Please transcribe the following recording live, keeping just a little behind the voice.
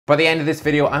By the end of this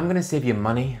video, I'm gonna save you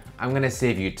money. I'm gonna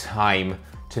save you time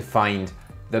to find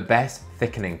the best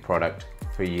thickening product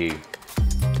for you.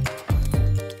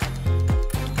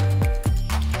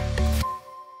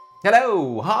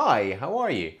 Hello, hi, how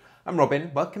are you? I'm Robin,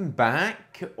 welcome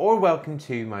back, or welcome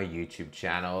to my YouTube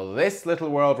channel. This little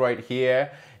world right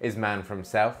here is Man for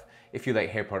Himself. If you like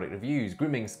hair product reviews,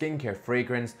 grooming, skincare,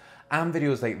 fragrance, and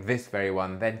videos like this very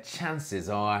one, then chances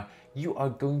are you are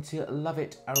going to love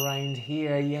it around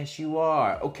here. Yes, you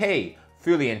are. Okay,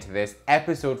 fully into this,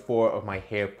 episode 4 of my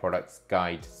hair products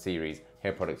guide series.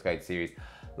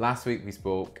 Last week we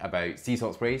spoke about sea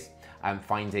salt sprays and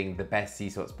finding the best sea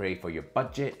salt spray for your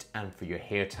budget and for your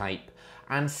hair type.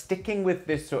 And sticking with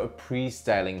this sort of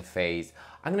pre-styling phase,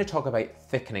 I'm going to talk about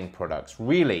thickening products.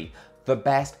 Really, the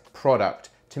best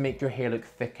product to make your hair look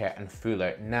thicker and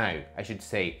fuller. Now, I should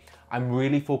say, I'm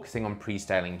really focusing on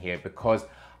pre-styling here because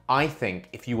I think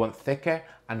if you want thicker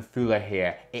and fuller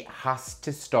hair, it has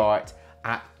to start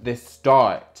at the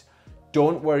start.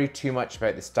 Don't worry too much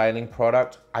about the styling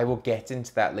product. I will get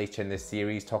into that later in this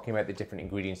series, talking about the different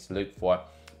ingredients to look for.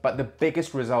 But the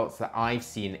biggest results that I've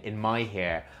seen in my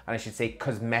hair, and I should say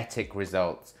cosmetic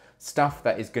results, stuff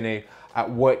that is going to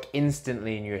work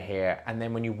instantly in your hair, and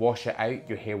then when you wash it out,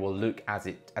 your hair will look as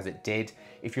it did.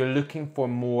 If you're looking for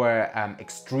more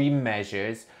extreme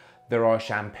measures, there are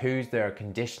shampoos, there are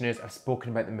conditioners. I've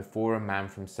spoken about them before on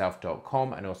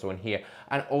manfromself.com and also on here.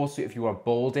 And also if you are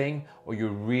balding or you're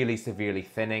really severely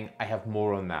thinning, I have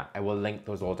more on that. I will link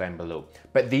those all down below.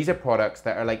 But these are products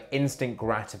that are like instant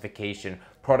gratification,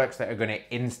 products that are going to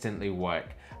instantly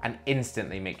work and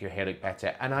instantly make your hair look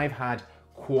better. And I've had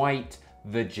quite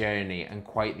the journey and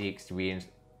quite the experience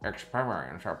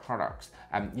of products.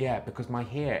 Yeah, because my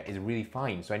hair is really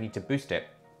fine, so I need to boost it.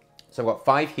 So I've got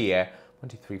 5 here. 1,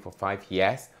 2, 3, 4, 5,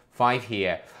 yes, 5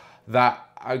 here that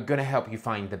are gonna help you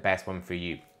find the best one for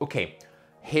you. Okay,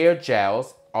 hair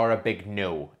gels are a big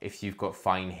no if you've got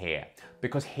fine hair,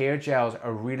 because hair gels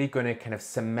are really gonna kind of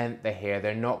cement the hair.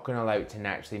 They're not gonna allow it to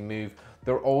naturally move.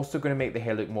 They're also gonna make the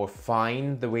hair look more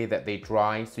fine the way that they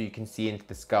dry so you can see into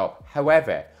the scalp.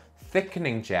 However,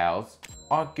 thickening gels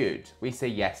are good. We say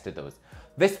yes to those.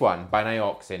 This one by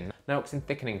Nioxin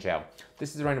Thickening Gel.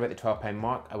 This is around about the £12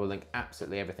 mark. I will link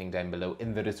absolutely everything down below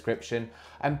in the description.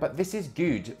 But this is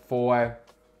good for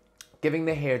giving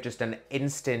the hair just an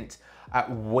instant,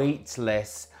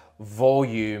 weightless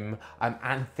volume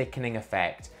and thickening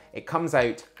effect. It comes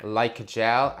out like a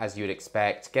gel, as you would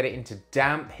expect. Get it into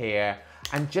damp hair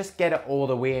and just get it all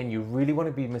the way in. You really want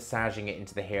to be massaging it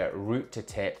into the hair, root to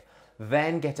tip.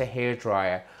 Then get a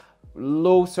hairdryer.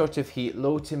 Low sort of heat,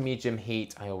 low to medium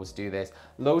heat, I always do this,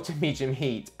 low to medium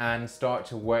heat, and start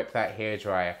to work that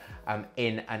hairdryer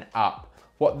in and up.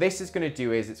 What this is going to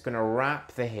do is it's going to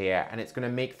wrap the hair and it's going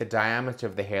to make the diameter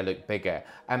of the hair look bigger.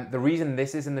 The reason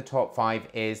this is in the top 5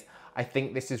 is I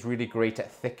think this is really great at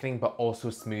thickening but also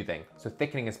smoothing. So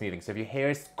thickening and smoothing. So if your hair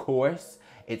is coarse,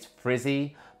 it's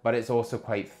frizzy, but it's also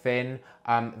quite thin,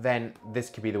 then this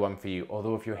could be the one for you.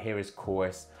 Although if your hair is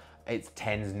coarse, it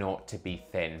tends not to be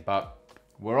thin, but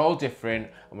we're all different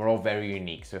and we're all very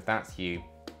unique. So if that's you,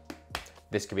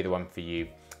 this could be the one for you.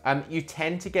 You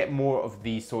tend to get more of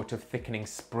these sort of thickening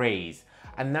sprays,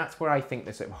 and that's where I think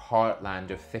the sort of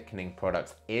heartland of thickening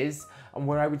products is, and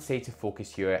where I would say to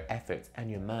focus your efforts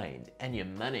and your mind and your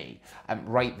money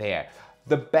right there.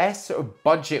 The best sort of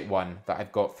budget one that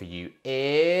I've got for you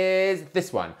is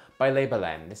this one by Label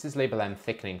M. This is Label M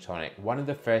Thickening Tonic, one of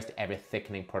the first ever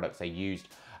thickening products I used.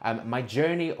 My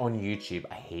journey on YouTube,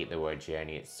 I hate the word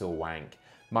journey, it's so wank.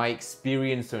 My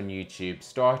experience on YouTube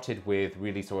started with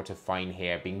really sort of fine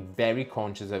hair, being very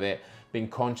conscious of it, being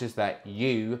conscious that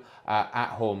you at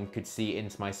home could see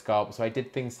into my scalp, so I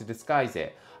did things to disguise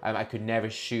it. I could never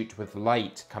shoot with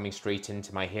light coming straight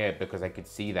into my hair because I could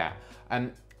see that.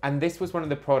 And this was one of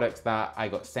the products that I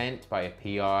got sent by a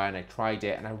PR, and I tried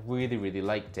it and I really, really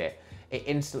liked it. It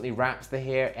instantly wraps the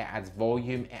hair, it adds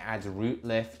volume, it adds root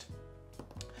lift.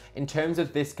 In terms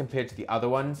of this compared to the other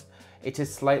ones, it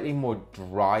is slightly more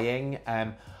drying.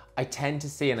 I tend to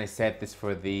say, and I said this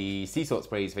for the sea salt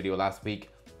sprays video last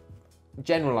week,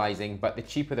 generalizing, but the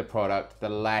cheaper the product, the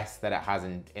less that it has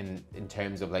in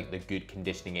terms of like the good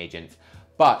conditioning agents.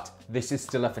 But this is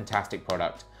still a fantastic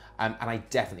product, and I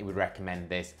definitely would recommend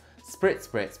this. Spritz,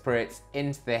 spritz, spritz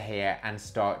into the hair and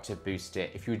start to boost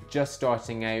it. If you're just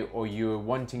starting out or you're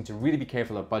wanting to really be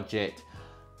careful of budget,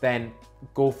 then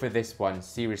go for this one.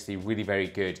 Seriously, really very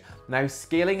good. Now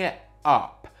scaling it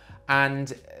up,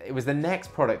 and it was the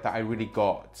next product that I really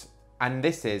got, and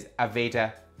this is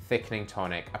Aveda Thickening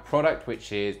Tonic, a product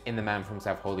which is in the Man for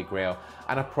Himself Holy Grail,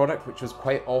 and a product which was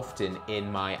quite often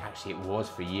in my, actually it was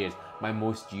for years, my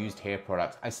most used hair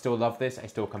product. I still love this, I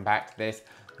still come back to this.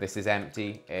 This is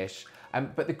empty-ish.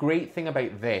 But the great thing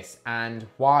about this, and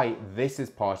why this is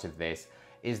part of this,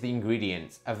 is the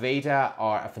ingredients. Aveda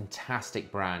are a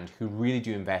fantastic brand who really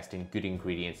do invest in good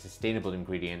ingredients, sustainable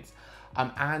ingredients,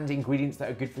 and ingredients that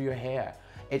are good for your hair.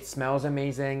 It smells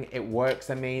amazing, it works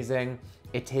amazing,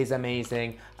 it is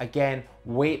amazing. Again,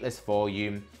 weightless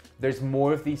volume. There's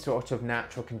more of these sort of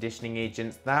natural conditioning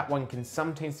agents. That one can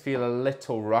sometimes feel a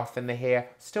little rough in the hair.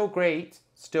 Still great,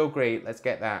 let's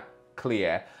get that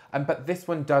clear. But this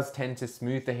one does tend to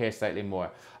smooth the hair slightly more.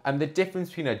 The difference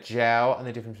between a gel and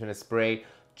the difference between a spray,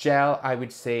 gel I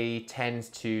would say tends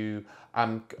to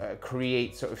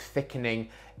create sort of thickening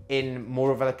in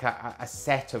more of like a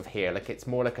set of hair, like it's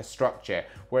more like a structure,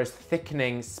 whereas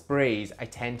thickening sprays I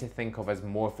tend to think of as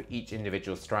more for each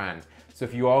individual strand. So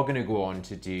if you are going to go on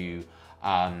to do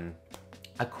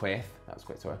a quiff, that was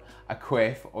quite sore, a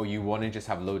quiff, or you want to just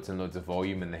have loads and loads of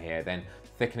volume in the hair, then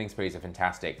thickening sprays are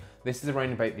fantastic. This is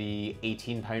around about the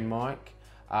 £18 mark,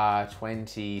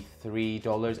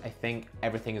 $23 I think.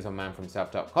 Everything is on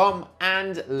manforhimself.com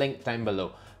and linked down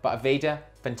below. But Aveda,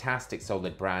 fantastic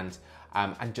solid brand,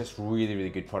 and just really, really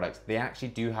good products. They actually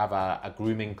do have a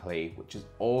grooming clay, which is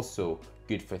also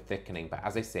good for thickening. But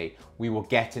as I say, we will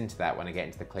get into that when I get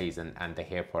into the clays and the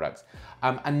hair products.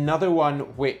 Another one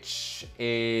which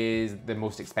is the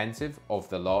most expensive of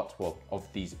the lot, well,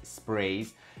 of these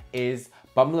sprays, is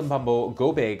Bumble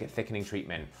Go Big Thickening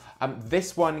Treatment.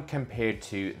 This one compared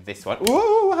to this one,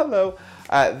 whoa, hello.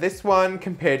 This one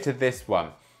compared to this one.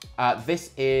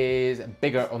 This is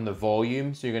bigger on the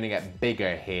volume, so you're gonna get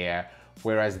bigger hair,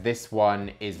 whereas this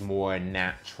one is more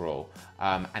natural,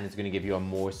 and it's gonna give you a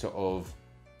more sort of,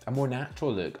 a more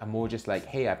natural look, a more just like,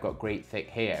 hey, I've got great thick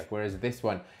hair, whereas this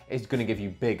one is gonna give you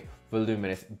big,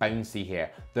 voluminous, bouncy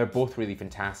hair. They're both really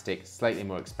fantastic, slightly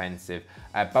more expensive.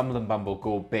 Bumble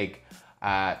Go Big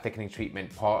Thickening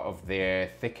Treatment, part of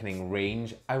their thickening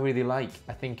range, I really like.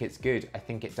 I think it's good. I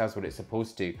think it does what it's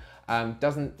supposed to.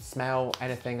 Doesn't smell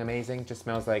anything amazing, just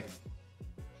smells like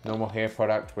normal hair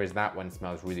product, whereas that one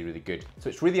smells really, really good. So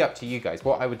it's really up to you guys.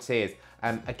 What I would say is,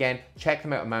 again, check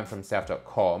them out at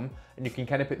manforhimself.com, and you can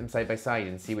kind of put them side by side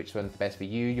and see which one's the best for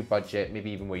you, your budget,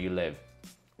 maybe even where you live.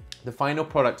 The final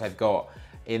product I've got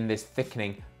in this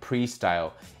thickening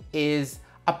pre-style is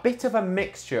a bit of a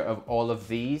mixture of all of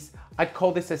these. I'd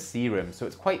call this a serum, so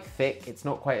it's quite thick. It's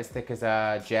not quite as thick as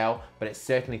a gel, but it's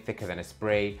certainly thicker than a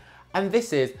spray. And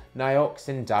this is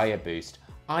Nioxin Diaboost.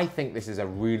 I think this is a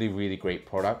really, really great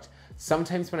product.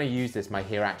 Sometimes when I use this, my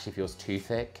hair actually feels too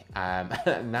thick,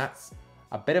 and that's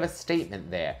a bit of a statement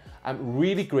there.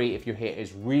 Really great if your hair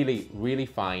is really, really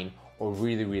fine or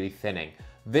really, really thinning.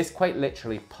 This quite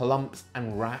literally plumps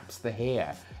and wraps the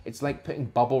hair. It's like putting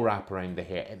bubble wrap around the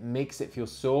hair. It makes it feel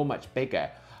so much bigger.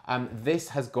 This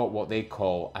has got what they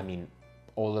call, I mean,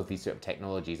 all of these sort of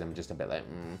technologies, I'm just a bit like,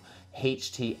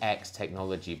 HTX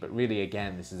technology, but really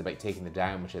again, this is about taking the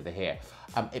diameter of the hair.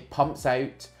 It pumps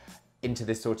out into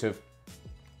this sort of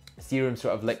serum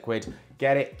sort of liquid,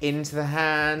 get it into the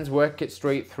hands, work it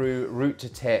straight through, root to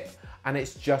tip, and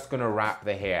it's just gonna wrap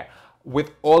the hair.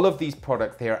 With all of these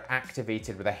products, they are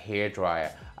activated with a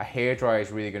hairdryer. A hairdryer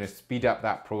is really going to speed up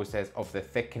that process of the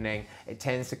thickening. It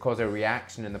tends to cause a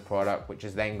reaction in the product, which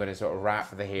is then going to sort of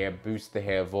wrap the hair, boost the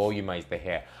hair, volumize the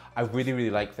hair. I really, really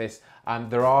like this.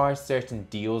 There are certain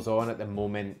deals on at the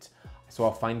moment, so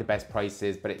I'll find the best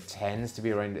prices, but it tends to be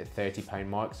around the £30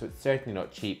 mark, so it's certainly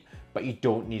not cheap, but you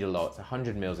don't need a lot. It's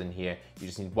 100 mils in here. You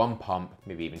just need one pump,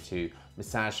 maybe even two,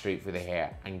 massage straight through the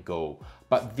hair and go.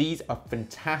 But these are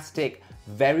fantastic,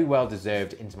 very well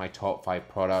deserved into my top 5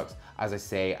 products. As I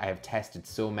say, I have tested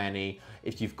so many.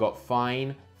 If you've got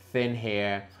fine, thin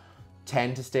hair,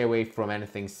 tend to stay away from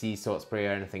anything sea salt spray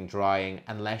or anything drying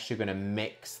unless you're gonna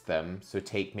mix them. So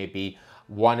take maybe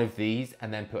one of these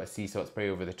and then put a sea salt spray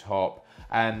over the top.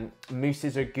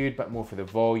 Mousses are good, but more for the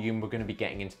volume. We're gonna be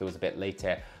getting into those a bit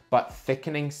later. But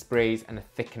thickening sprays and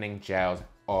thickening gels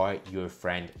are your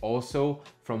friend. Also,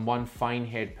 from one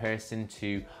fine-haired person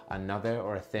to another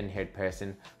or a thin-haired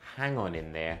person, hang on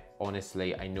in there.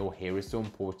 Honestly, I know hair is so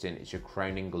important. It's your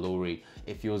crowning glory.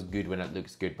 It feels good when it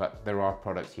looks good, but there are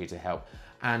products here to help.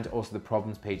 And also the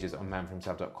problems pages on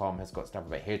manforhimself.com has got stuff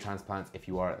about hair transplants if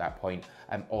you are at that point.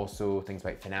 Also things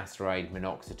about finasteride,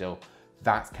 minoxidil.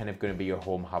 That's kind of going to be your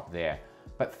home hub there.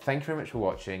 But thank you very much for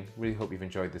watching. Really hope you've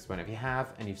enjoyed this one. If you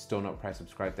have and you've still not pressed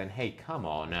subscribe, then hey, come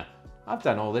on. I've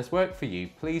done all this work for you.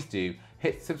 Please do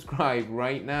hit subscribe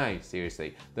right now,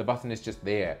 seriously. The button is just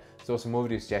there. There's also more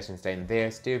video suggestions down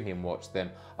there, stay with me and watch them.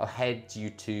 I'll head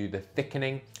you to the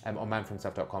thickening on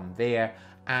manfromself.com there,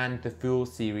 and the full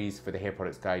series for the hair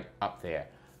products guide up there.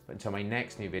 But until my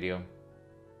next new video,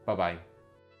 bye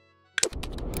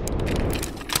bye.